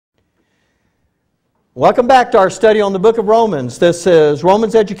Welcome back to our study on the book of Romans. This is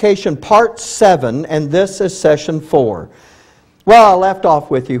Romans Education Part 7, and this is Session 4. Well, I left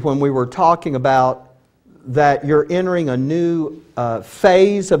off with you when we were talking about that you're entering a new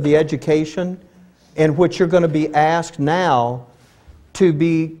phase of the education in which you're going to be asked now to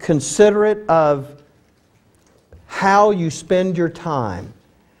be considerate of how you spend your time.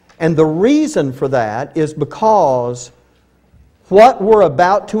 And the reason for that is because what we're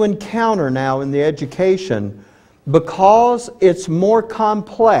about to encounter now in the education, because it's more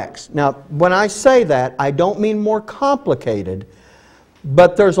complex. Now, when I say that, I don't mean more complicated,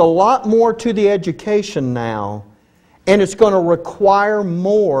 but there's a lot more to the education now, and it's going to require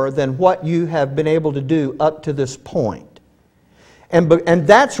more than what you have been able to do up to this point. And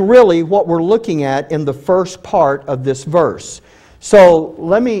that's really what we're looking at in the first part of this verse. So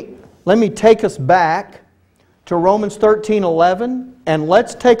let me take us back to Romans 13:11, and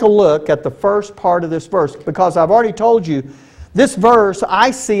let's take a look at the first part of this verse, because I've already told you this verse,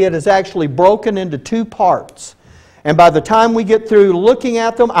 I see it as actually broken into two parts. And by the time we get through looking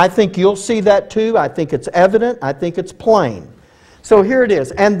at them, I think you'll see that too. I think it's evident. I think it's plain. So here it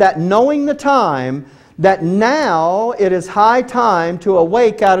is. And that knowing the time, that now it is high time to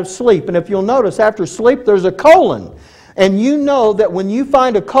awake out of sleep. And if you'll notice, after sleep there's a colon. And you know that when you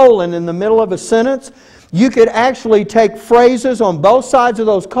find a colon in the middle of a sentence, you could actually take phrases on both sides of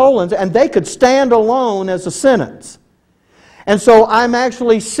those colons and they could stand alone as a sentence. And so I'm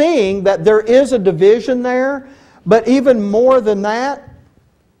actually seeing that there is a division there, but even more than that,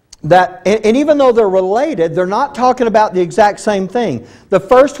 and even though they're related, they're not talking about the exact same thing. The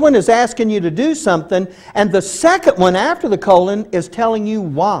first one is asking you to do something, and the second one after the colon is telling you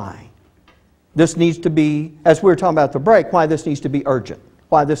why this needs to be, as we were talking about at the break, why this needs to be urgent,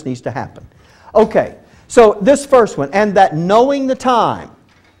 why this needs to happen. Okay. So this first one, and that knowing the time.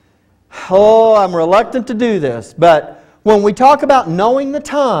 Oh, I'm reluctant to do this, but when we talk about knowing the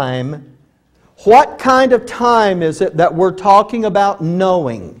time, what kind of time is it that we're talking about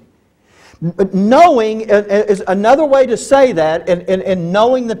knowing? Knowing is another way to say that, and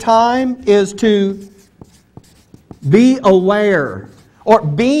knowing the time is to be aware, or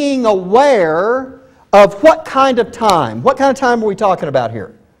being aware of what kind of time. What kind of time are we talking about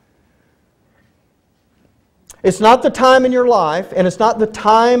here? It's not the time in your life, and it's not the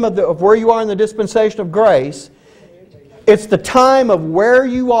time of where you are in the dispensation of grace. It's the time of where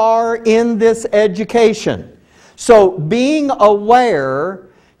you are in this education. So being aware,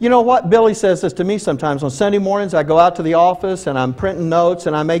 you know what? Billy says this to me sometimes. On Sunday mornings I go out to the office and I'm printing notes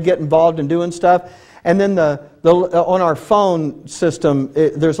and I may get involved in doing stuff. And then on our phone system,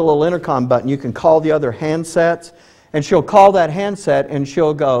 there's a little intercom button. You can call the other handsets. And she'll call that handset and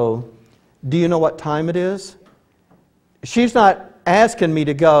she'll go, "Do you know what time it is?" She's not asking me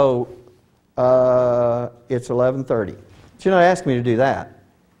to go, it's 11:30. She's not asking me to do that.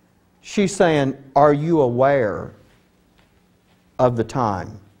 She's saying, are you aware of the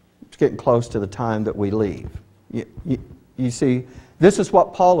time? It's getting close to the time that we leave. You see, this is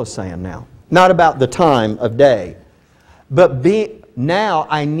what Paul is saying now. Not about the time of day, but now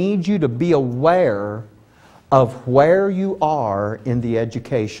I need you to be aware of where you are in the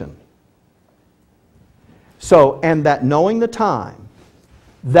education. So, and that knowing the time,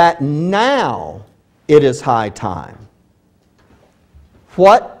 that now it is high time.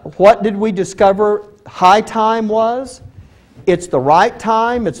 What did we discover high time was? It's the right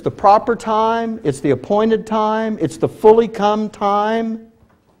time, it's the proper time, it's the appointed time, it's the fully come time.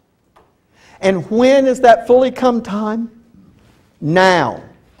 And when is that fully come time? Now.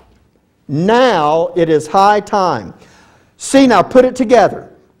 Now it is high time. See, now put it together.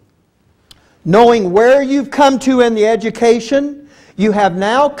 Knowing where you've come to in the education, you have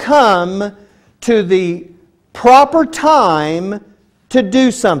now come to the proper time to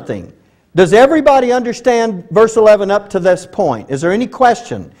do something. Does everybody understand verse 11 up to this point? Is there any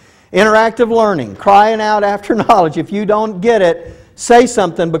question? Interactive learning, crying out after knowledge. If you don't get it, say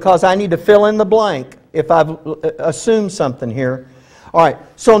something, because I need to fill in the blank if I've assumed something here. All right,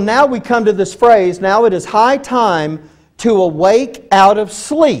 so now we come to this phrase, now it is high time to awake out of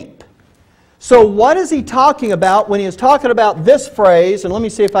sleep. So what is he talking about when he is talking about this phrase? And let me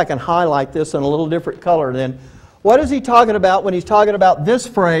see if I can highlight this in a little different color then. What is he talking about when he's talking about this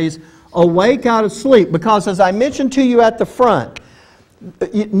phrase, awake out of sleep? Because as I mentioned to you at the front,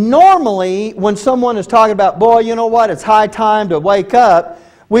 normally when someone is talking about, boy, you know what, it's high time to wake up,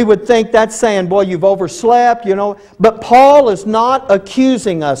 we would think that's saying, boy, you've overslept, you know. But Paul is not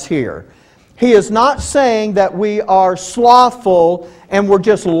accusing us here. He is not saying that we are slothful and we're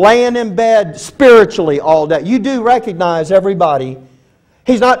just laying in bed spiritually all day. You do recognize, everybody,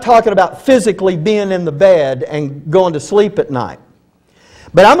 He's not talking about physically being in the bed and going to sleep at night.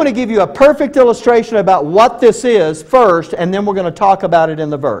 But I'm going to give you a perfect illustration about what this is first, and then we're going to talk about it in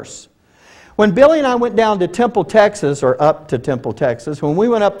the verse. When Billy and I went down to Temple, Texas, or up to Temple, Texas, when we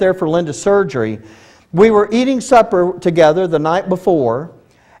went up there for Linda's surgery, we were eating supper together the night before,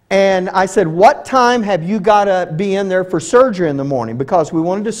 and I said, what time have you got to be in there for surgery in the morning? Because we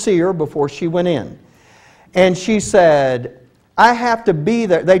wanted to see her before she went in. And she said, I have to be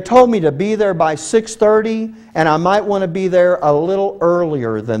there. They told me to be there by 6:30, and I might want to be there a little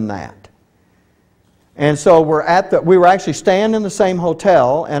earlier than that. And so we were actually staying in the same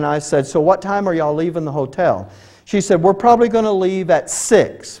hotel, and I said, so what time are y'all leaving the hotel? She said, we're probably going to leave at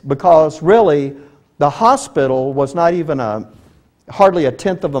 6, because really the hospital was not even hardly a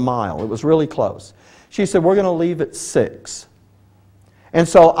tenth of a mile. It was really close. She said, we're going to leave at 6. And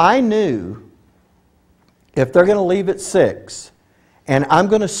so I knew if they're going to leave at 6, and I'm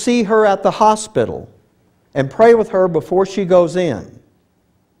going to see her at the hospital and pray with her before she goes in,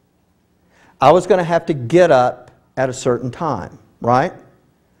 I was going to have to get up at a certain time, right?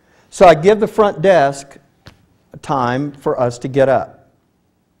 So I give the front desk a time for us to get up.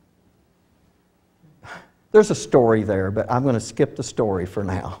 There's a story there, but I'm going to skip the story for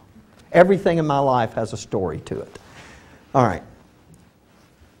now. Everything in my life has a story to it. All right.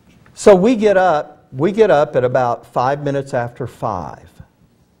 So we get up at about 5 minutes after 5.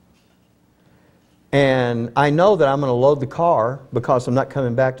 And I know that I'm going to load the car because I'm not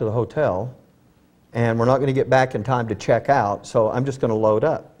coming back to the hotel. And we're not going to get back in time to check out, so I'm just going to load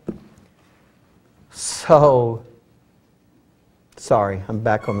up. So, sorry, I'm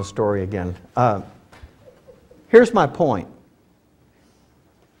back on the story again. Here's my point.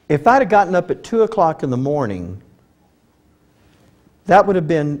 If I'd have gotten up at 2 o'clock in the morning, that would have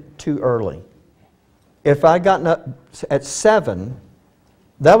been too early. If I'd gotten up at 7,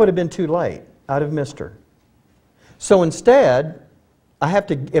 that would have been too late. I'd have missed her. So instead, I have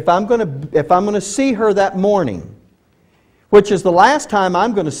to, if I'm going to see her that morning, which is the last time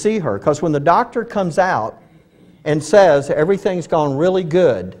I'm going to see her, because when the doctor comes out and says everything's gone really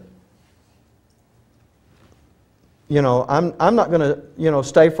good, I'm not going to,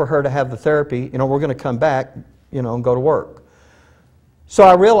 stay for her to have the therapy. We're going to come back, and go to work. So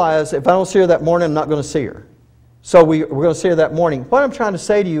I realize if I don't see her that morning, I'm not going to see her. So we're going to see her that morning. What I'm trying to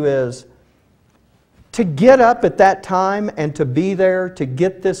say to you is, to get up at that time and to be there to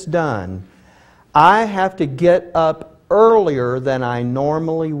get this done, I have to get up earlier than I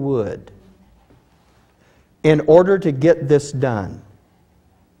normally would in order to get this done.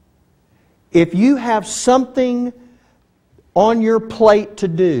 If you have something on your plate to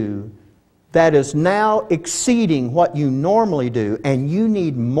do that is now exceeding what you normally do and you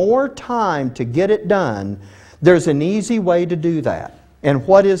need more time to get it done, there's an easy way to do that. And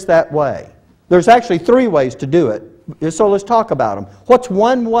what is that way? There's actually 3 ways to do it, so let's talk about them. What's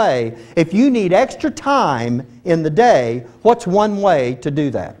one way, if you need extra time in the day, what's one way to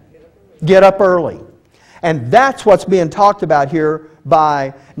do that? Get up early. And that's what's being talked about here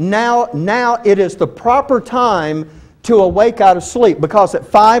by now it is the proper time to awake out of sleep, because at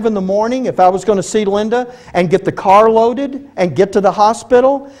 5 in the morning, if I was going to see Linda and get the car loaded and get to the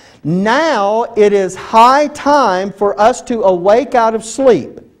hospital, now it is high time for us to awake out of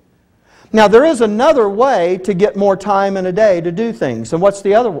sleep. Now there is another way to get more time in a day to do things. And what's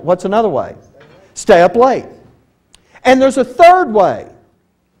another way? Stay up late. And there's a third way.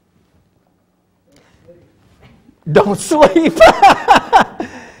 Don't sleep.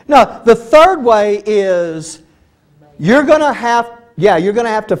 No, the third way is you're going to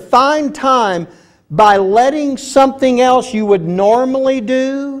have to find time by letting something else you would normally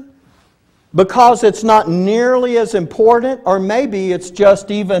do, because it's not nearly as important, or maybe it's just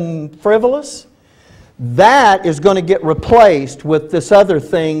even frivolous, that is going to get replaced with this other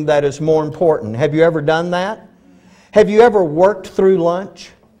thing that is more important. Have you ever done that? Have you ever worked through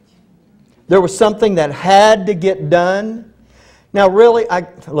lunch? There was something that had to get done. Now really, I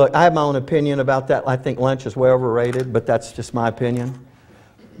have my own opinion about that. I think lunch is way overrated, but that's just my opinion.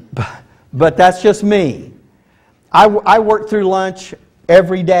 But that's just me. I work through lunch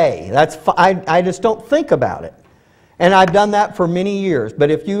every day. I just don't think about it. And I've done that for many years.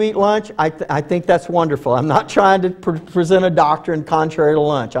 But if you eat lunch, I think that's wonderful. I'm not trying to present a doctrine contrary to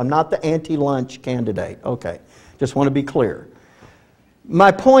lunch. I'm not the anti-lunch candidate. Okay, just want to be clear.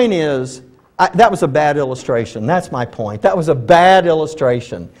 My point is, that was a bad illustration. That's my point. That was a bad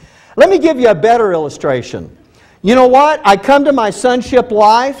illustration. Let me give you a better illustration. You know what? I come to my sonship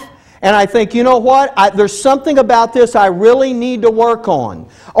life, And I think, you know what? There's something about this I really need to work on.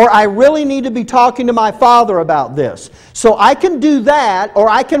 Or I really need to be talking to my father about this. So I can do that, or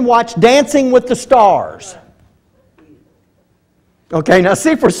I can watch Dancing with the Stars. Okay, now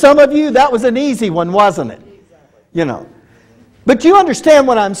see, for some of you, that was an easy one, wasn't it? You know. But you understand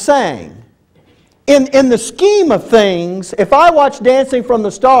what I'm saying. In the scheme of things, if I watch Dancing from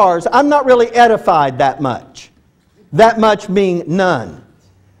the Stars, I'm not really edified that much. That much being none.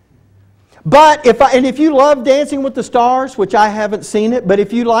 But if you love Dancing with the Stars, which I haven't seen it, but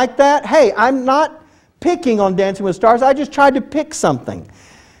if you like that, hey, I'm not picking on Dancing with the Stars. I just tried to pick something.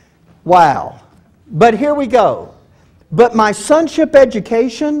 Wow. But here we go. But my sonship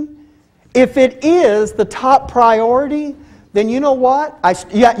education, if it is the top priority, then you know what?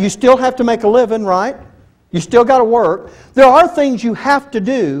 You still have to make a living, right? You still got to work. There are things you have to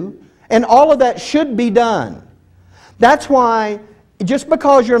do, and all of that should be done. That's why just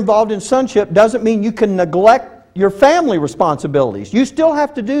because you're involved in sonship doesn't mean you can neglect your family responsibilities. You still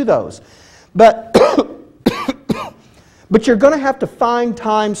have to do those. But, but you're going to have to find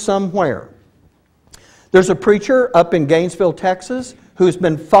time somewhere. There's a preacher up in Gainesville, Texas, who's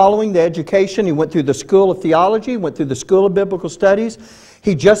been following the education. He went through the School of Theology, went through the School of Biblical Studies.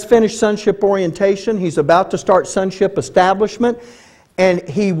 He just finished sonship orientation. He's about to start sonship establishment. And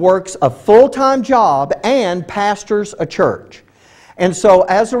he works a full-time job and pastors a church. And so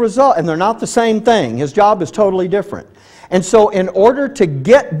as a result, and they're not the same thing, his job is totally different. And so in order to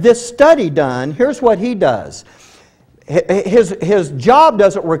get this study done, here's what he does. His job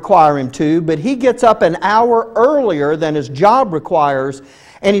doesn't require him to, but he gets up an hour earlier than his job requires,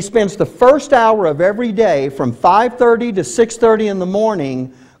 and he spends the first hour of every day from 5:30 to 6:30 in the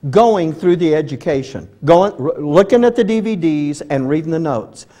morning going through the education, looking at the DVDs and reading the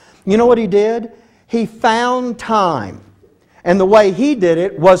notes. You know what he did? He found time. And the way he did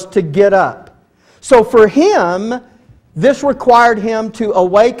it was to get up. So for him, this required him to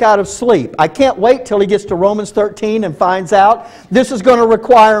awake out of sleep. I can't wait till he gets to Romans 13 and finds out this is going to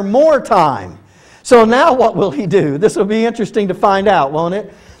require more time. So now what will he do? This will be interesting to find out, won't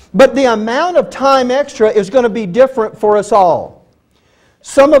it? But the amount of time extra is going to be different for us all.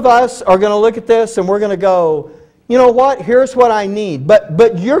 Some of us are going to look at this and we're going to go, you know what, here's what I need.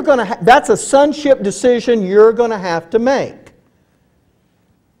 But you're going to that's a sonship decision you're going to have to make.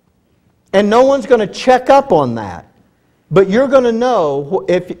 And no one's going to check up on that. But you're going to know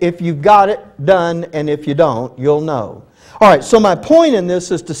if you've got it done, and if you don't, you'll know. All right, so my point in this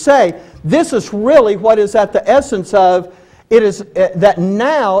is to say, this is really what is at the essence of, it is that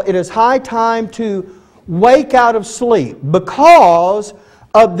now it is high time to wake out of sleep because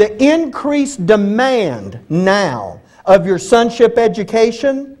of the increased demand now of your sonship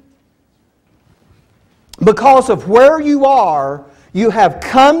education. Because of where you are, you have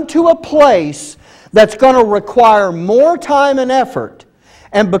come to a place that's going to require more time and effort.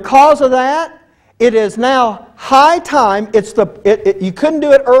 And because of that, it is now high time. You couldn't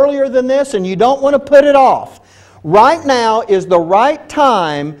do it earlier than this, and you don't want to put it off. Right now is the right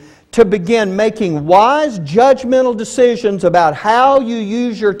time to begin making wise, judgmental decisions about how you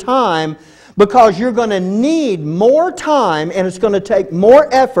use your time, because you're going to need more time, and it's going to take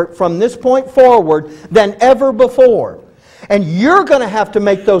more effort from this point forward than ever before. And you're going to have to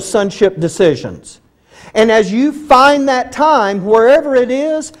make those sonship decisions. And as you find that time, wherever it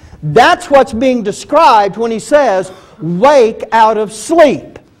is, that's what's being described when he says, wake out of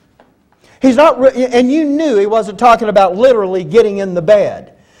sleep. He's not, and you knew he wasn't talking about literally getting in the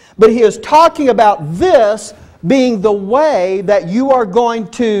bed. But he is talking about this being the way that you are going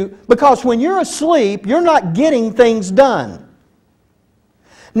to, because when you're asleep, you're not getting things done.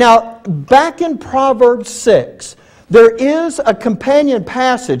 Now, back in Proverbs 6, there is a companion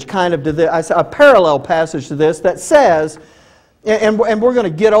passage kind of to this, a parallel passage to this that says, and we're going to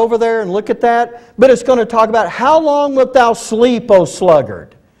get over there and look at that, but it's going to talk about how long wilt thou sleep, O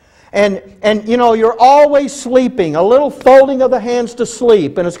sluggard? And you know, you're always sleeping, a little folding of the hands to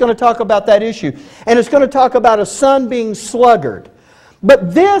sleep, and it's going to talk about that issue. And it's going to talk about a son being sluggard.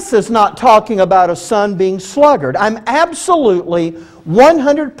 But this is not talking about a son being sluggard. I'm absolutely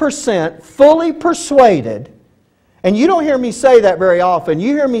 100% fully persuaded. And you don't hear me say that very often.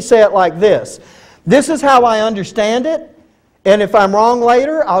 You hear me say it like this. This is how I understand it. And if I'm wrong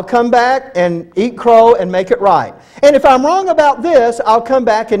later, I'll come back and eat crow and make it right. And if I'm wrong about this, I'll come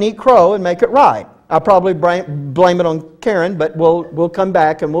back and eat crow and make it right. I'll probably blame it on Karen, but we'll come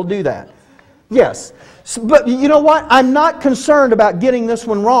back and we'll do that. Yes. But you know what? I'm not concerned about getting this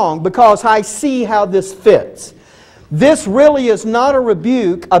one wrong because I see how this fits. This really is not a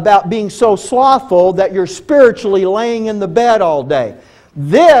rebuke about being so slothful that you're spiritually laying in the bed all day.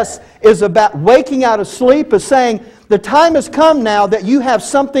 This is about waking out of sleep, is saying the time has come now that you have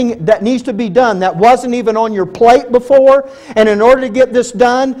something that needs to be done that wasn't even on your plate before. And in order to get this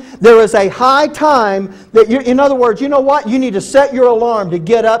done, there is a high time that you, in other words, you know what? You need to set your alarm to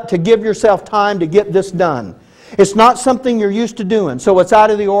get up, to give yourself time to get this done. It's not something you're used to doing, so it's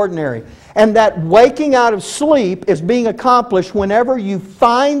out of the ordinary. And that waking out of sleep is being accomplished whenever you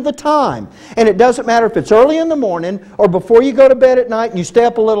find the time. And it doesn't matter if it's early in the morning or before you go to bed at night and you stay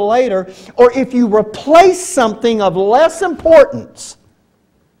up a little later, or if you replace something of less importance.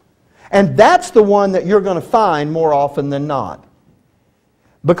 And that's the one that you're going to find more often than not.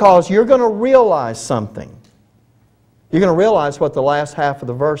 Because you're going to realize something. You're going to realize what the last half of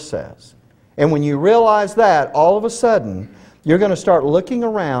the verse says. And when you realize that, all of a sudden, you're going to start looking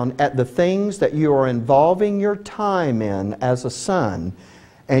around at the things that you are involving your time in as a son,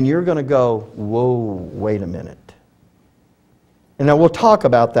 and you're going to go, whoa, wait a minute. And now we'll talk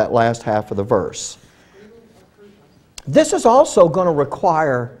about that last half of the verse. This is also going to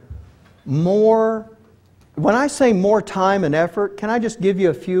require more, when I say more time and effort, can I just give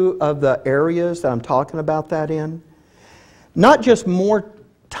you a few of the areas that I'm talking about that in? Not just more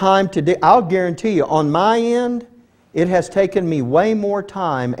time to dig. I'll guarantee you, on my end, it has taken me way more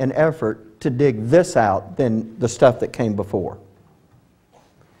time and effort to dig this out than the stuff that came before.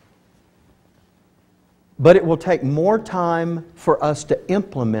 But it will take more time for us to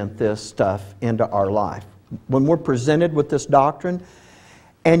implement this stuff into our life. When we're presented with this doctrine,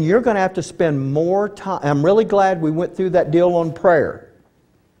 and you're going to have to spend more time. I'm really glad we went through that deal on prayer,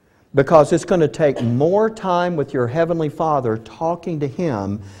 because it's going to take more time with your Heavenly Father talking to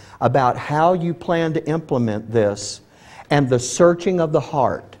Him about how you plan to implement this and the searching of the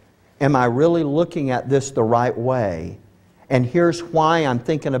heart. Am I really looking at this the right way? And here's why I'm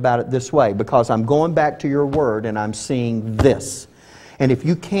thinking about it this way. Because I'm going back to your Word and I'm seeing this. And if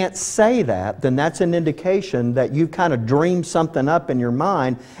you can't say that, then that's an indication that you've kind of dreamed something up in your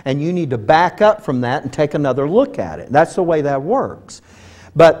mind and you need to back up from that and take another look at it. That's the way that works.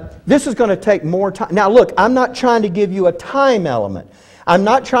 But this is going to take more time. Now look, I'm not trying to give you a time element. I'm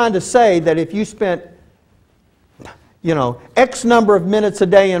not trying to say that if you spent, X number of minutes a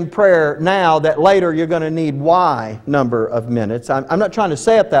day in prayer now, that later you're going to need Y number of minutes. I'm not trying to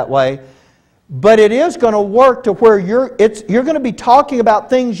say it that way. But it is going to work to where you're going to be talking about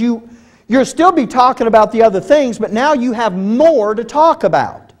things you'll still be talking about the other things, but now you have more to talk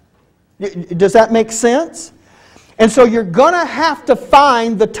about. Does that make sense? And so you're going to have to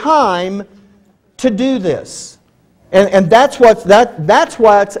find the time to do this. And that's what's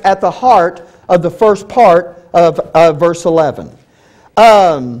at the heart of the first part of verse 11.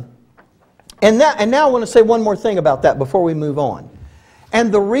 And now I want to say one more thing about that before we move on. And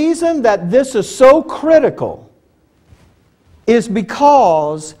the reason that this is so critical is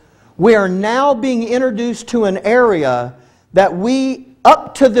because we are now being introduced to an area that we,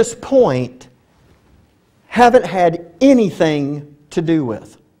 up to this point, haven't had anything to do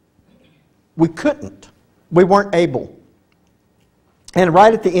with. We couldn't. We weren't able. And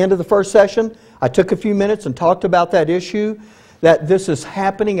right at the end of the first session, I took a few minutes and talked about that issue, that this is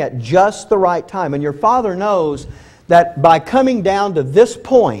happening at just the right time. And your Father knows that by coming down to this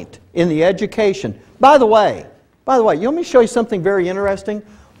point in the education, by the way, you want me to show you something very interesting?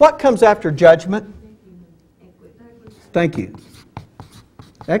 What comes after judgment? Thank you.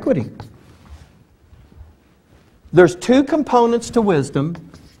 Equity. There's two components to wisdom,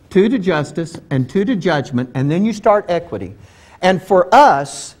 two to justice, and two to judgment, and then you start equity. And for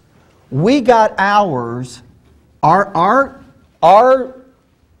us, we got ours, I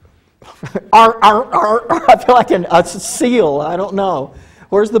feel like a seal. I don't know.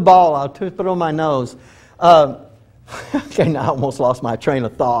 Where's the ball? I'll put it on my nose. Okay, now I almost lost my train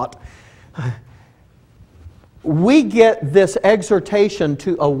of thought. We get this exhortation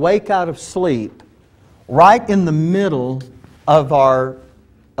to awake out of sleep right in the middle of our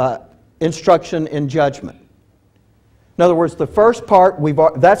instruction in judgment. In other words, the first part,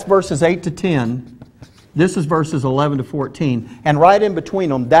 that's verses 8 to 10. This is verses 11 to 14. And right in between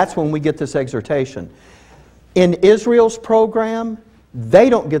them, that's when we get this exhortation. In Israel's program, they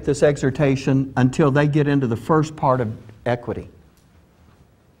don't get this exhortation until they get into the first part of equity.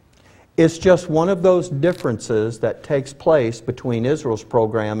 It's just one of those differences that takes place between Israel's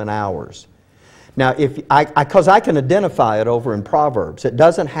program and ours. Now, because I can identify it over in Proverbs. It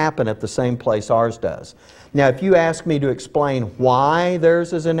doesn't happen at the same place ours does. Now, if you ask me to explain why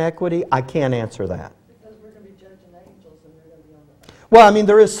theirs is in equity, I can't answer that. Well, I mean,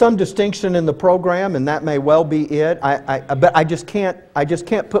 there is some distinction in the program, and that may well be it. But I just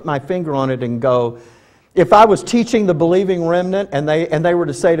can't put my finger on it and go, If I was teaching the believing remnant and they were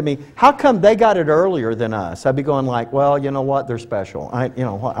to say to me, how come they got it earlier than us? I'd be going like, well, you know what, they're special. I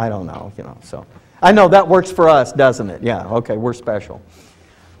don't know, so. I know that works for us, doesn't it? Yeah, okay, we're special.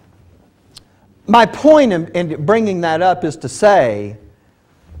 My point in bringing that up is to say,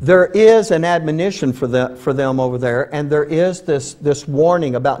 there is an admonition for them over there, and there is this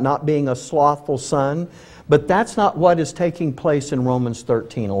warning about not being a slothful son, but that's not what is taking place in Romans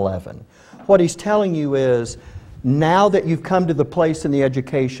 13:11. What he's telling you is, now that you've come to the place in the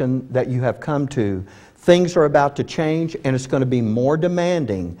education that you have come to, things are about to change, and it's going to be more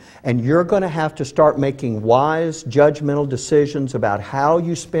demanding, and you're going to have to start making wise, judgmental decisions about how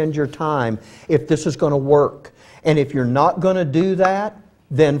you spend your time if this is going to work. And if you're not going to do that,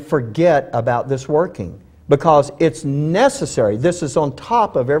 then forget about this working, because it's necessary. This is on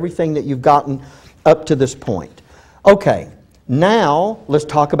top of everything that you've gotten up to this point. Okay, now let's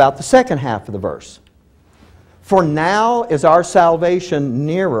talk about the second half of the verse. For now is our salvation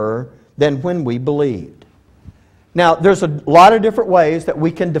nearer than when we believed. Now, there's a lot of different ways that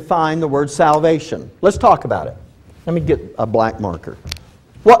we can define the word salvation. Let's talk about it. Let me get a black marker.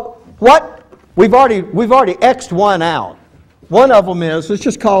 We've already X'd one out. One of them is, let's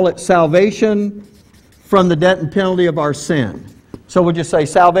just call it salvation from the debt and penalty of our sin. So we'll just say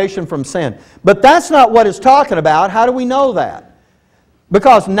salvation from sin. But that's not what it's talking about. How do we know that?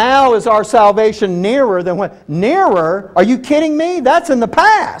 Because now is our salvation nearer than when? Nearer? Are you kidding me? That's in the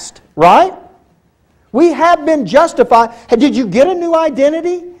past, right? We have been justified. Did you get a new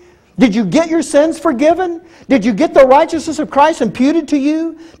identity? Did you get your sins forgiven? Did you get the righteousness of Christ imputed to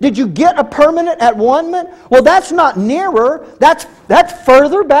you? Did you get a permanent at-one-ment? Well, that's not nearer. That's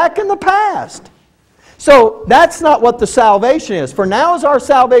further back in the past. So that's not what the salvation is. For now is our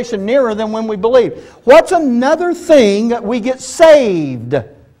salvation nearer than when we believe. What's another thing that we get saved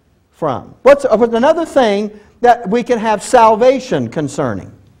from? What's another thing that we can have salvation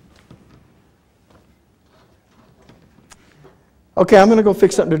concerning? Okay, I'm going to go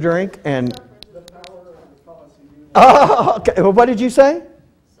fix something to drink and... Oh, okay. Well, what did you say?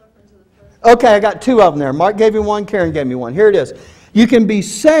 Okay, I got two of them there. Mark gave me one, Karen gave me one. Here it is. You can be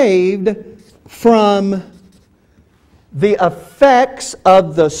saved from the effects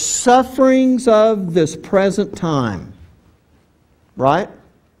of the sufferings of this present time. Right?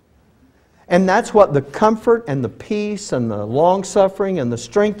 And that's what the comfort and the peace and the long-suffering and the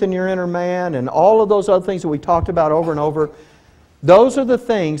strength in your inner man and all of those other things that we talked about over and over, those are the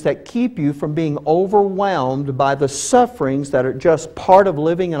things that keep you from being overwhelmed by the sufferings that are just part of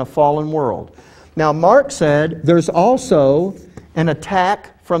living in a fallen world. Now, Mark said there's also an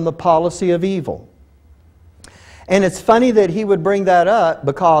attack from the policy of evil. And it's funny that he would bring that up,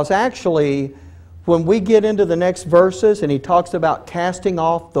 because actually, when we get into the next verses and he talks about casting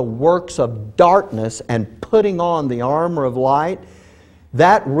off the works of darkness and putting on the armor of light,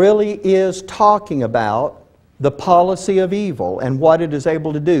 that really is talking about the policy of evil and what it is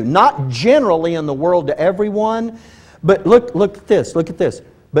able to do. Not generally in the world to everyone, but look at this,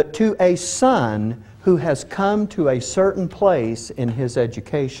 but to a son who has come to a certain place in his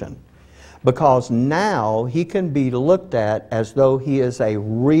education. Because now he can be looked at as though he is a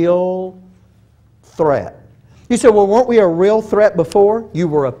real threat. You say, well, weren't we a real threat before? You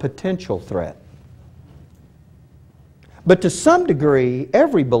were a potential threat. But to some degree,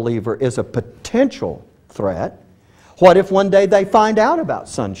 every believer is a potential threat. What if one day they find out about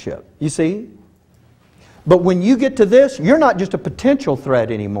sonship? You see? But when you get to this, you're not just a potential threat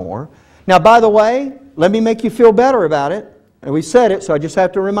anymore. Now, by the way, let me make you feel better about it. And we said it, so I just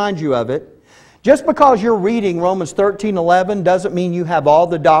have to remind you of it. Just because you're reading Romans 13:11 doesn't mean you have all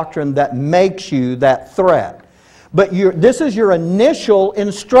the doctrine that makes you that threat. But this is your initial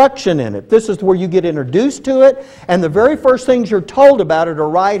instruction in it. This is where you get introduced to it, and the very first things you're told about it are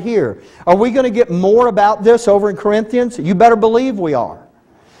right here. Are we going to get more about this over in Corinthians? You better believe we are.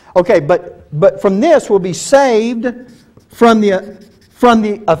 Okay, but from this we'll be saved from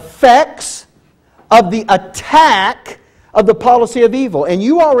the effects of the attack of the policy of evil. And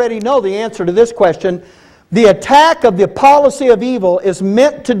you already know the answer to this question. The attack of the policy of evil is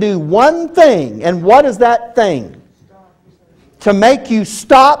meant to do one thing. And what is that thing? To make you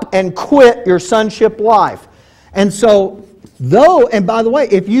stop and quit your sonship life. And so, and by the way,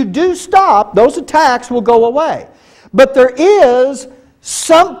 if you do stop, those attacks will go away. But there is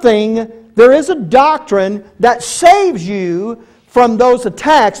a doctrine that saves you from those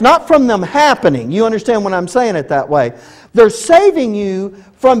attacks, not from them happening. You understand when I'm saying it that way? They're saving you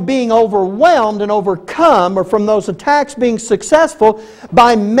from being overwhelmed and overcome, or from those attacks being successful,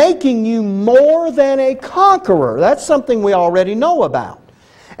 by making you more than a conqueror. That's something we already know about.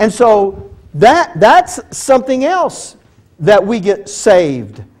 And so That's something else that we get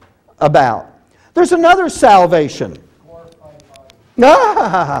saved about. There's another salvation.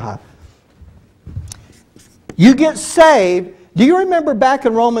 You get saved. Do you remember back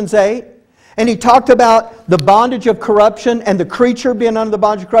in Romans 8? And he talked about the bondage of corruption and the creature being under the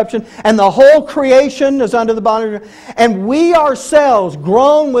bondage of corruption and the whole creation is under the bondage. And we ourselves,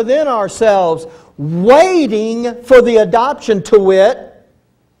 grown within ourselves, waiting for the adoption, to wit,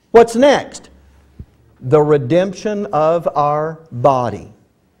 what's next? The redemption of our body.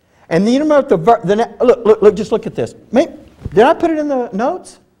 And you remember look, just look at this. Did I put it in the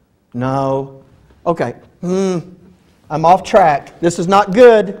notes? No. Okay. I'm off track. This is not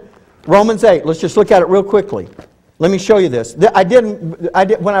good. Romans 8. Let's just look at it real quickly. Let me show you this. When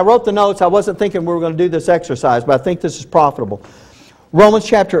I wrote the notes, I wasn't thinking we were going to do this exercise, but I think this is profitable. Romans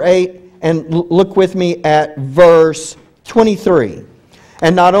chapter 8, and look with me at verse 23.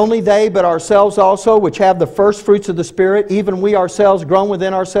 And not only they, but ourselves also, which have the first fruits of the Spirit, even we ourselves, grown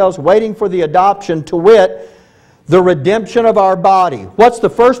within ourselves, waiting for the adoption, to wit, the redemption of our body. What's the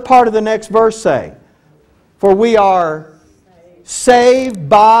first part of the next verse say? For we are saved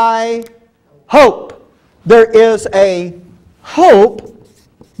by hope. There is a hope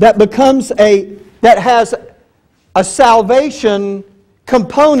that has a salvation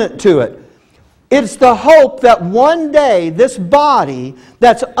component to it. It's the hope that one day this body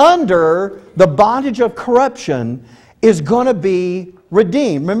that's under the bondage of corruption is going to be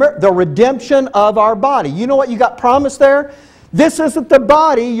redeemed. Remember, the redemption of our body. You know what you got promised there? This isn't the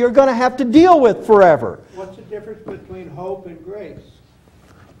body you're going to have to deal with forever. What's the difference between hope and grace?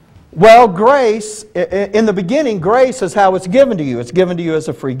 Well, grace, in the beginning, grace is how it's given to you. It's given to you as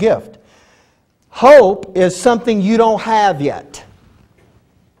a free gift. Hope is something you don't have yet.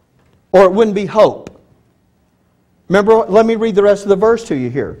 Or it wouldn't be hope. Remember, let me read the rest of the verse to you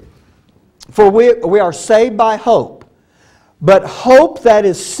here. For we are saved by hope. But hope that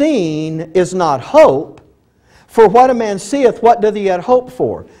is seen is not hope. For what a man seeth, what doth he yet hope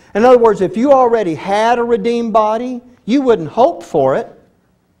for? In other words, if you already had a redeemed body, you wouldn't hope for it.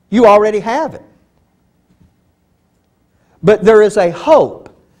 You already have it. But there is a hope.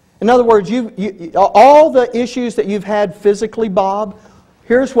 In other words, all the issues that you've had physically, Bob,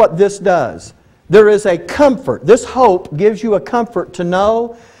 here's what this does. There is a comfort. This hope gives you a comfort to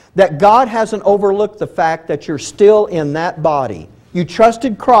know that God hasn't overlooked the fact that you're still in that body. You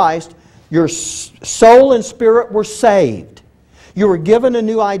trusted Christ. Your soul and spirit were saved. You were given a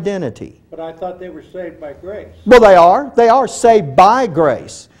new identity. But I thought they were saved by grace. Well, they are. They are saved by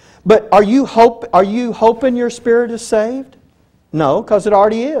grace. But are you hoping your spirit is saved? No, because it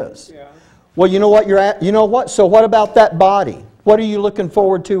already is. Yeah. Well, you know what you're at. You know what? So what about that body? What are you looking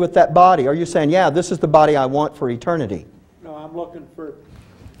forward to with that body? Are you saying, yeah, this is the body I want for eternity? No, I'm looking for...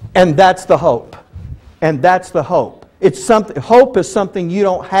 And that's the hope. And that's the hope. It's something. Hope is something you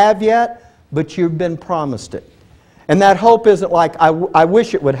don't have yet, but you've been promised it. And that hope isn't like, I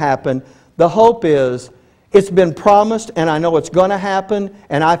wish it would happen. The hope is, it's been promised and I know it's going to happen,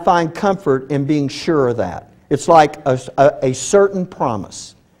 and I find comfort in being sure of that. It's like a certain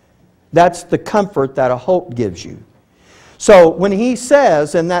promise. That's the comfort that a hope gives you. So when he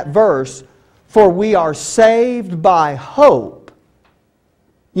says in that verse, for we are saved by hope,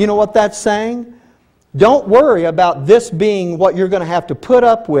 you know what that's saying? Don't worry about this being what you're going to have to put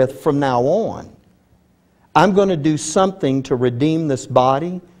up with from now on. I'm going to do something to redeem this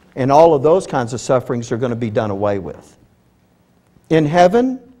body, and all of those kinds of sufferings are going to be done away with. In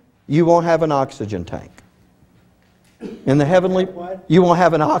heaven, you won't have an oxygen tank. In the heavenly, you won't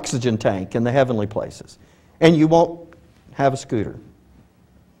have an oxygen tank in the heavenly places. And you won't have a scooter.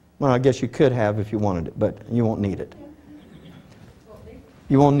 Well, I guess you could have if you wanted it, but you won't need it.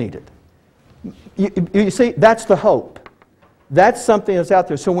 You won't need it. You see, that's the hope. That's something that's out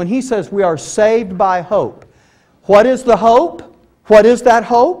there. So when he says we are saved by hope, what is the hope? What is that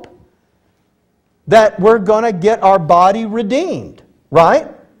hope? That we're going to get our body redeemed, right?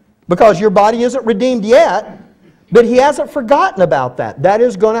 Because your body isn't redeemed yet, but he hasn't forgotten about that. That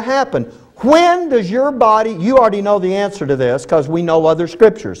is going to happen. When does your body, you already know the answer to this because we know other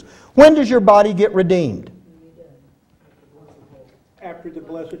scriptures. When does your body get redeemed? After the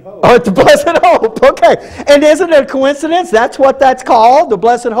blessed hope. Oh, the blessed hope. Okay. And isn't it a coincidence? That's what that's called, the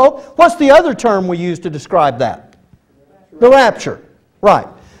blessed hope. What's the other term we use to describe that? The rapture. Right.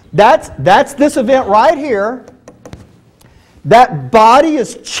 That's this event right here. That body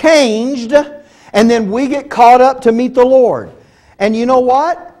is changed, and then we get caught up to meet the Lord. And you know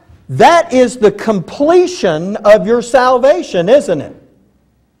what? That is the completion of your salvation, isn't it?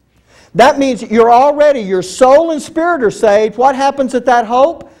 That means you're already, your soul and spirit are saved. What happens at that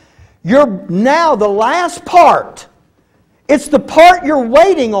hope? You're now the last part. It's the part you're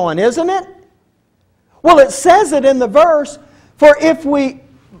waiting on, isn't it? Well, it says it in the verse, for if we,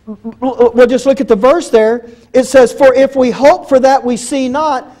 we'll just look at the verse there. It says, for if we hope for that we see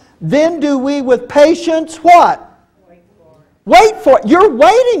not, then do we with patience what? Wait for it. You're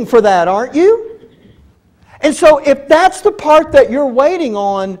waiting for that, aren't you? And so if that's the part that you're waiting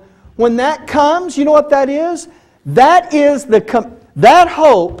on, when that comes, you know what that is? That is that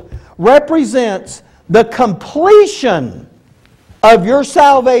hope represents the completion of your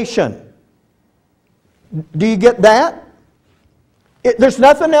salvation. Do you get that? There's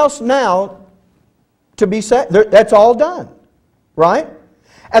nothing else now to be said. That's all done. Right?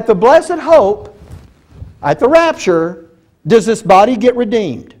 At the blessed hope, at the rapture, does this body get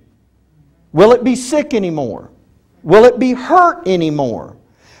redeemed? Will it be sick anymore? Will it be hurt anymore?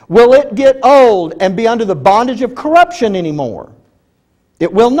 Will it get old and be under the bondage of corruption anymore?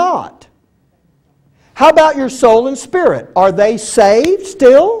 It will not. How about your soul and spirit? Are they saved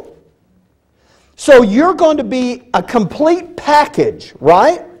still? So you're going to be a complete package,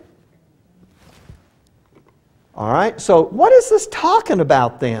 right? All right, so what is this talking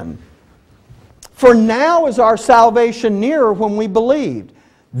about then? For now is our salvation nearer when we believed.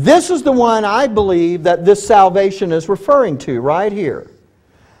 This is the one I believe that this salvation is referring to right here.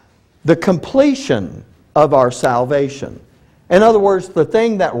 The completion of our salvation. In other words, the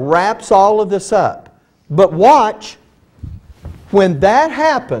thing that wraps all of this up. But watch, when that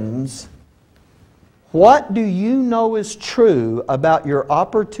happens, what do you know is true about your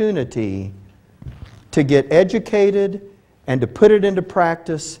opportunity to get educated and to put it into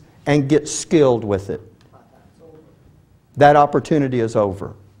practice and get skilled with it? That opportunity is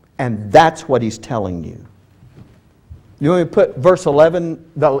over. And that's what he's telling you. You want me to put verse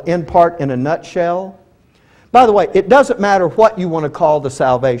 11, the end part, in a nutshell? By the way, it doesn't matter what you want to call the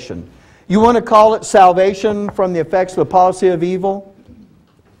salvation. You want to call it salvation from the effects of the policy of evil?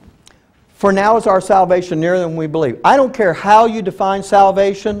 For now is our salvation nearer than we believe. I don't care how you define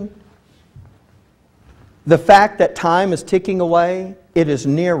salvation. The fact that time is ticking away, it is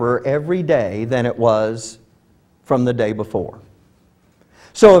nearer every day than it was from the day before.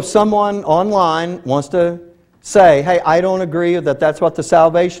 So if someone online wants to say, hey, I don't agree that that's what the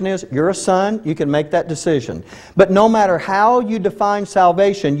salvation is, you're a son, you can make that decision. But no matter how you define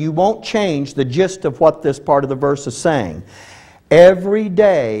salvation, you won't change the gist of what this part of the verse is saying. Every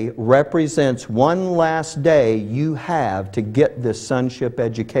day represents one last day you have to get this sonship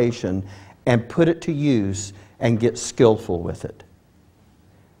education and put it to use and get skillful with it.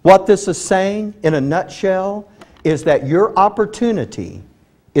 What this is saying, in a nutshell, is that your opportunity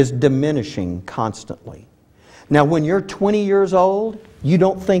is diminishing constantly. Now, when you're 20 years old, you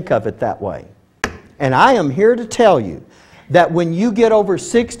don't think of it that way. And I am here to tell you that when you get over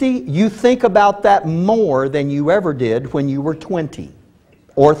 60, you think about that more than you ever did when you were 20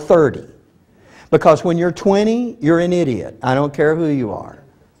 or 30. Because when you're 20, you're an idiot. I don't care who you are.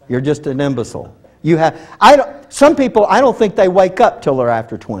 You're just an imbecile. Some people, I don't think they wake up till they're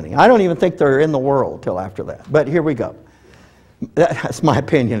after 20. I don't even think they're in the world till after that. But here we go. That's my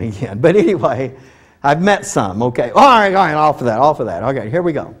opinion again. But anyway, I've met some. Okay. All right, off of that. Okay, here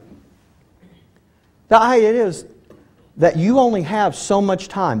we go. The idea is that you only have so much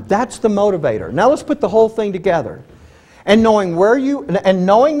time. That's the motivator. Now let's put the whole thing together. And knowing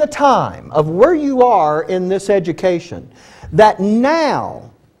the time of where you are in this education, that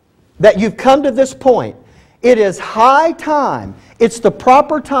now that you've come to this point, it is high time, it's the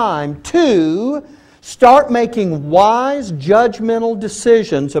proper time to start making wise, judgmental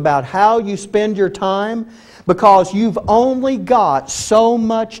decisions about how you spend your time, because you've only got so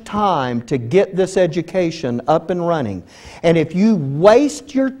much time to get this education up and running. And if you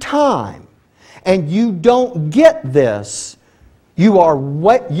waste your time and you don't get this, you are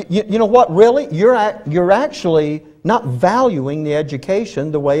you know what, really? You're actually not valuing the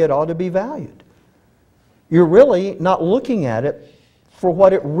education the way it ought to be valued. You're really not looking at it for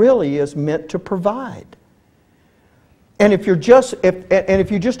what it really is meant to provide. And if you just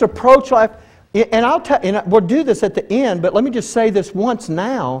approach life, and we'll do this at the end, but let me just say this once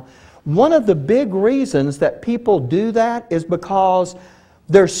now. One of the big reasons that people do that is because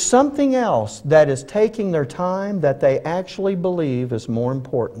there's something else that is taking their time that they actually believe is more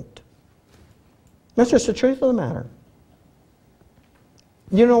important. That's just the truth of the matter.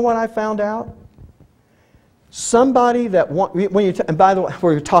 You know what I found out? Somebody that and by the way,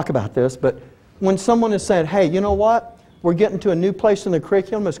 we're going to talk about this, but when someone has said, hey, you know what? We're getting to a new place in the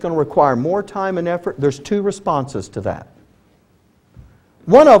curriculum. It's going to require more time and effort. There's two responses to that.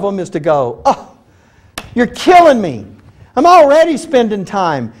 One of them is to go, oh, you're killing me. I'm already spending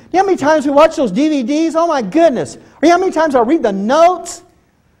time. You know how many times we watch those DVDs? Oh my goodness. Or you know how many times I read the notes?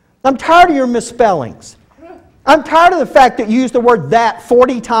 I'm tired of your misspellings. I'm tired of the fact that you use the word that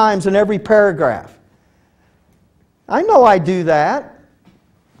 40 times in every paragraph. I know I do that.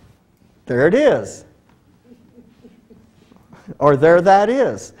 There it is. Or there that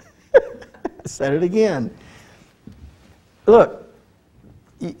is. I said it again. Look,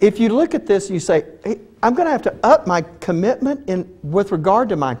 if you look at this and you say, hey, I'm going to have to up my commitment with regard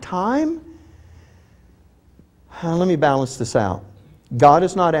to my time. Let me balance this out. God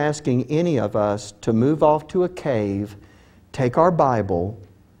is not asking any of us to move off to a cave, take our Bible,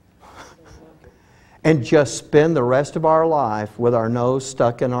 and just spend the rest of our life with our nose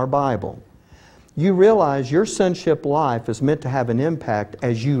stuck in our Bible. You realize your sonship life is meant to have an impact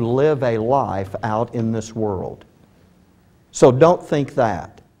as you live a life out in this world. So don't think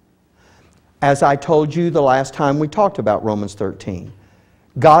that. As I told you the last time we talked about Romans 13,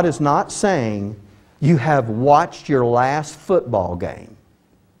 God is not saying you have watched your last football game,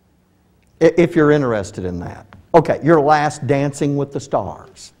 if you're interested in that. Okay, your last Dancing with the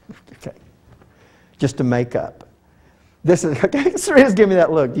Stars. Okay, just to make up. This is, okay, Serena's giving me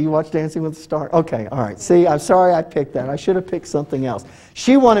that look. Do you watch Dancing with the Stars? Okay, all right. See, I'm sorry I picked that. I should have picked something else.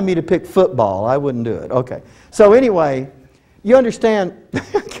 She wanted me to pick football. I wouldn't do it. Okay. So anyway, you understand.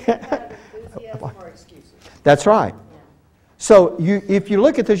 That's right. So if you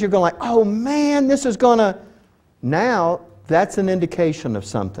look at this, you're going like, oh man, this is going to... Now, that's an indication of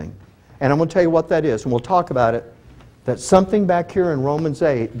something. And I'm going to tell you what that is, and we'll talk about it. That something back here in Romans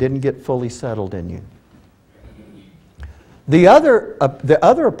 8 didn't get fully settled in you. The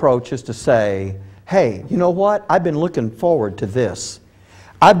other approach is to say, hey, you know what? I've been looking forward to this.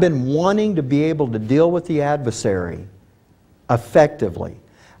 I've been wanting to be able to deal with the adversary effectively.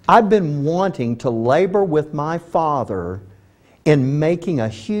 I've been wanting to labor with my Father in making a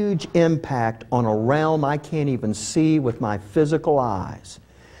huge impact on a realm I can't even see with my physical eyes.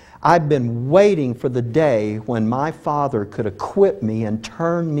 I've been waiting for the day when my Father could equip me and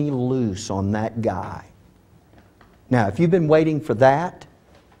turn me loose on that guy. Now, if you've been waiting for that,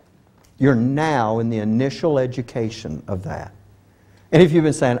 you're now in the initial education of that. And if you've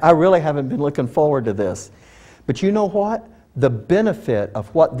been saying, I really haven't been looking forward to this. But you know what? The benefit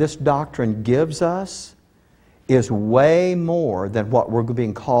of what this doctrine gives us is way more than what we're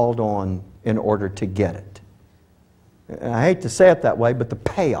being called on in order to get it. And I hate to say it that way, but the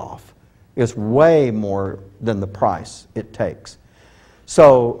payoff is way more than the price it takes.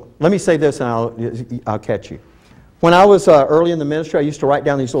 So let me say this and I'll catch you. When I was early in the ministry, I used to write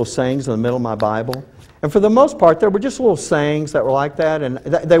down these little sayings in the middle of my Bible. And for the most part, there were just little sayings that were like that, and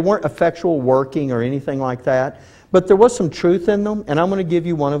they weren't effectual working or anything like that. But there was some truth in them, and I'm going to give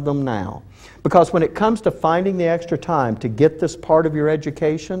you one of them now. Because when it comes to finding the extra time to get this part of your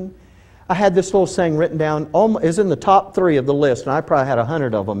education, I had this little saying written down, is in the top 3 of the list, and I probably had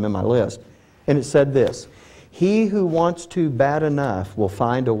 100 of them in my list. And it said this: he who wants to bad enough will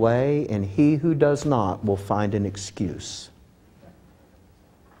find a way, and he who does not will find an excuse.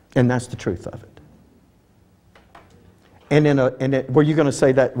 And that's the truth of it. And were you going to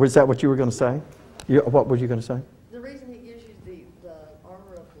say that? Was that what you were going to say? What were you going to say? The reason he gives you the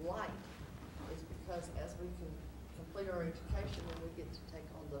armor of light is because as we can complete our education, then we get to take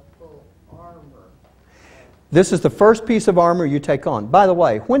on the full armor. This is the first piece of armor you take on. By the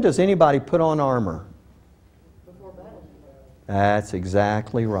way, when does anybody put on armor? Before battle. That's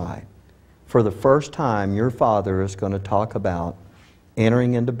exactly right. For the first time, your Father is going to talk about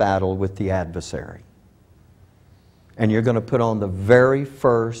entering into battle with the adversary. And you're going to put on the very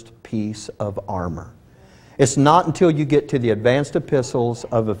first piece of armor. It's not until you get to the advanced epistles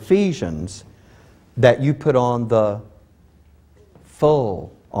of Ephesians that you put on the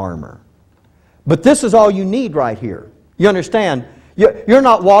full armor. But this is all you need right here. You understand? You're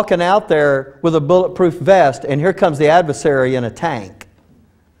not walking out there with a bulletproof vest and here comes the adversary in a tank.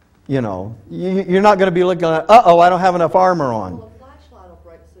 You know, you're not going to be looking at, uh-oh, I don't have enough armor on. Well, a flashlight will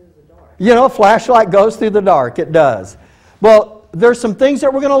break through the dark. You know, a flashlight goes through the dark. It does. Well, there's some things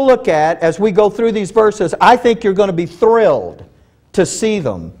that we're going to look at as we go through these verses. I think you're going to be thrilled to see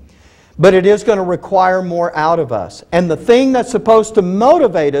them. But it is going to require more out of us. And the thing that's supposed to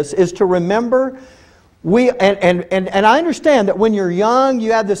motivate us is to remember, and I understand that when you're young,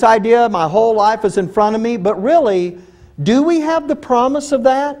 you have this idea, my whole life is in front of me. But really, do we have the promise of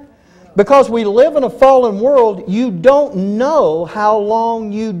that? Because we live in a fallen world, you don't know how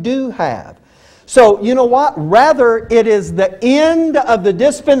long you do have. So, you know what? Rather it is the end of the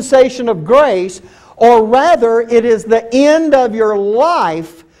dispensation of grace, or rather it is the end of your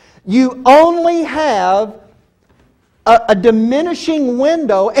life. You only have a diminishing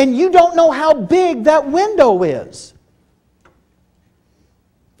window, and you don't know how big that window is.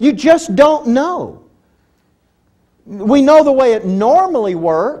 You just don't know. We know the way it normally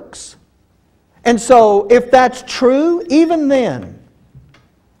works. And so if that's true, even then,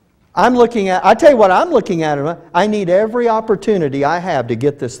 I tell you what I'm looking at, I need every opportunity I have to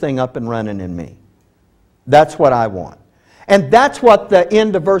get this thing up and running in me. That's what I want. And that's what the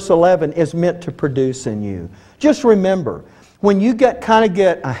end of verse 11 is meant to produce in you. Just remember, when you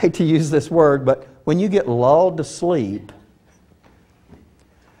I hate to use this word, but when you get lulled to sleep,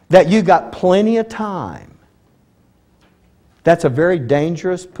 that you got plenty of time. That's a very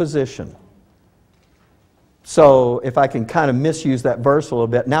dangerous position. So if I can kind of misuse that verse a little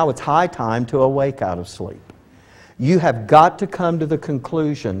bit, now it's high time to awake out of sleep. You have got to come to the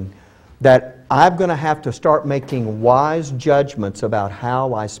conclusion that I'm going to have to start making wise judgments about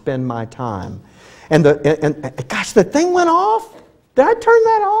how I spend my time. And gosh, the thing went off. Did I turn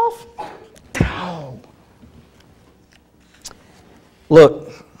that off? Oh.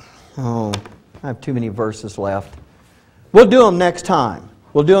 Look, I have too many verses left. We'll do them next time.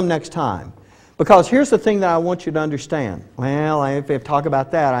 We'll do them next time. Because here's the thing that I want you to understand. Well, if I talk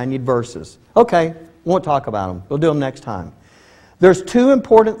about that, I need verses. Okay, won't talk about them. We'll do them next time. There's two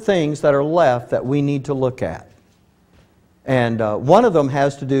important things that are left that we need to look at. And one of them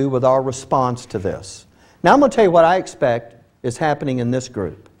has to do with our response to this. Now I'm going to tell you what I expect is happening in this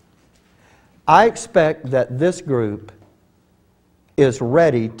group. I expect that this group is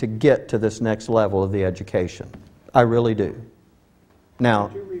ready to get to this next level of the education. I really do. Now,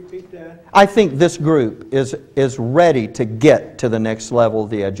 Could you repeat that? I think this group is ready to get to the next level of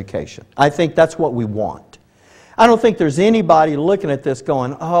the education. I think that's what we want. I don't think there's anybody looking at this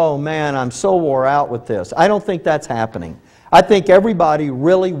going, oh man, I'm so wore out with this. I don't think that's happening. I think everybody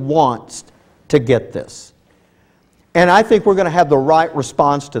really wants to get this. And I think we're going to have the right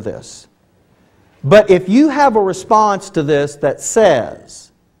response to this. But if you have a response to this that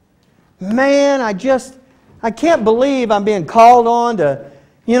says, man, I can't believe I'm being called on to,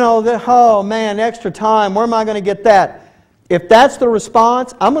 oh man, extra time, where am I going to get that? If that's the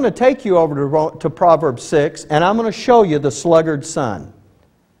response, I'm going to take you over to Proverbs 6 and I'm going to show you the sluggard son.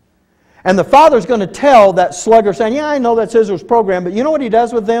 And the father's going to tell that sluggard son, yeah, I know that's Israel's program, but you know what he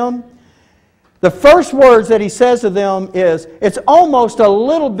does with them? The first words that he says to them is, it's almost a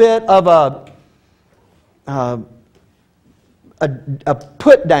little bit of a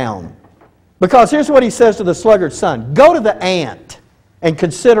put down. Because here's what he says to the sluggard son. Go to the ant and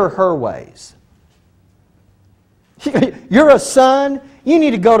consider her ways. You're a son, you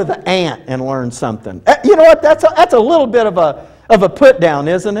need to go to the ant and learn something. You know what? That's a little bit of a put down,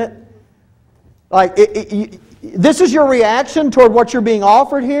 isn't it? Like, this is your reaction toward what you're being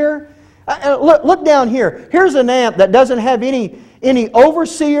offered here? Look down here. Here's an ant that doesn't have any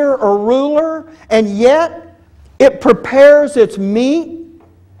overseer or ruler, and yet it prepares its meat.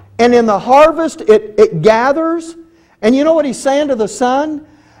 And in the harvest, it gathers. And you know what he's saying to the son?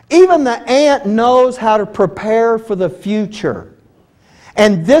 Even the ant knows how to prepare for the future.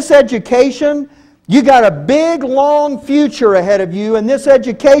 And this education, you got a big, long future ahead of you. And this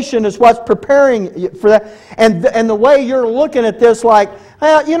education is what's preparing you for that. And the way you're looking at this like,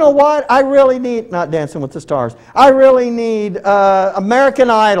 you know what? I really need, not Dancing with the Stars, I really need American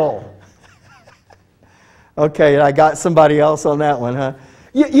Idol. Okay, I got somebody else on that one, huh?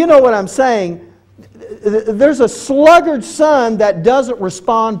 You know what I'm saying? There's a sluggard son that doesn't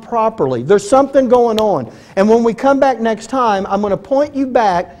respond properly. There's something going on. And when we come back next time, I'm going to point you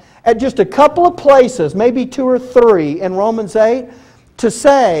back at just a couple of places, maybe 2 or 3 in Romans 8, to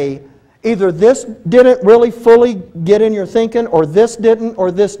say either this didn't really fully get in your thinking, or this didn't,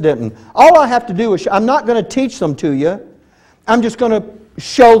 or this didn't. All I have to do is, I'm not going to teach them to you. I'm just going to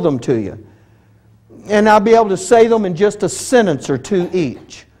show them to you. And I'll be able to say them in just a sentence or 2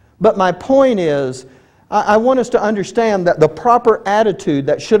 each. But my point is, I want us to understand that the proper attitude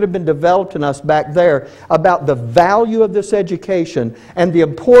that should have been developed in us back there about the value of this education and the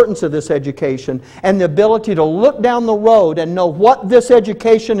importance of this education and the ability to look down the road and know what this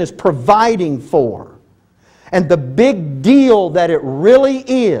education is providing for and the big deal that it really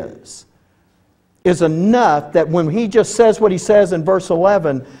is enough that when he just says what he says in verse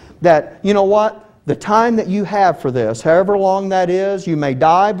 11, that, you know what? The time that you have for this, however long that is, you may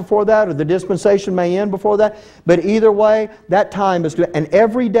die before that or the dispensation may end before that, but either way, that time is good. And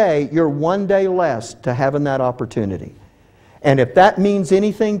every day, you're 1 day less to having that opportunity. And if that means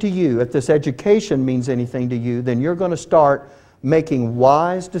anything to you, if this education means anything to you, then you're going to start making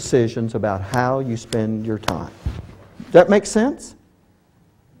wise decisions about how you spend your time. Does that make sense?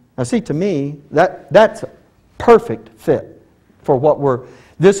 Now see, to me, that's perfect fit for what we're...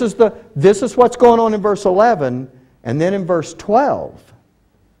 This is what's going on in verse 11, and then in verse 12,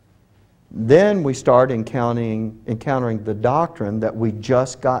 then we start encountering the doctrine that we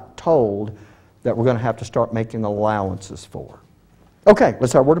just got told that we're going to have to start making allowances for. Okay,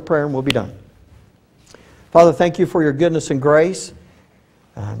 let's have a word of prayer and we'll be done. Father, thank you for your goodness and grace.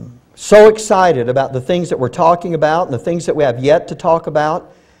 I'm so excited about the things that we're talking about and the things that we have yet to talk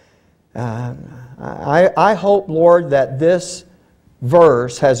about. I hope, Lord, that this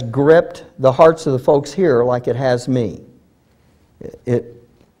verse has gripped the hearts of the folks here like it has me. It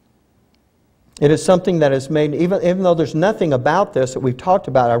is something that has made, even though there's nothing about this that we've talked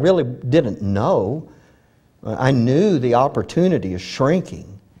about, I really didn't know. I knew the opportunity is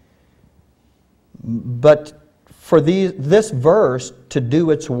shrinking. But for this verse to do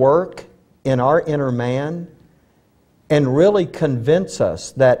its work in our inner man and really convince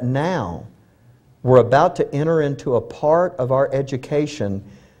us that now we're about to enter into a part of our education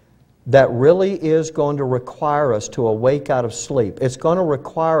that really is going to require us to awake out of sleep. It's going to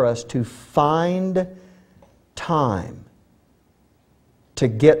require us to find time to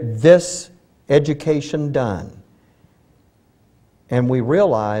get this education done. And we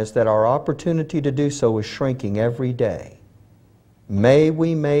realize that our opportunity to do so is shrinking every day. May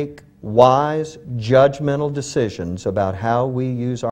we make wise, judgmental decisions about how we use our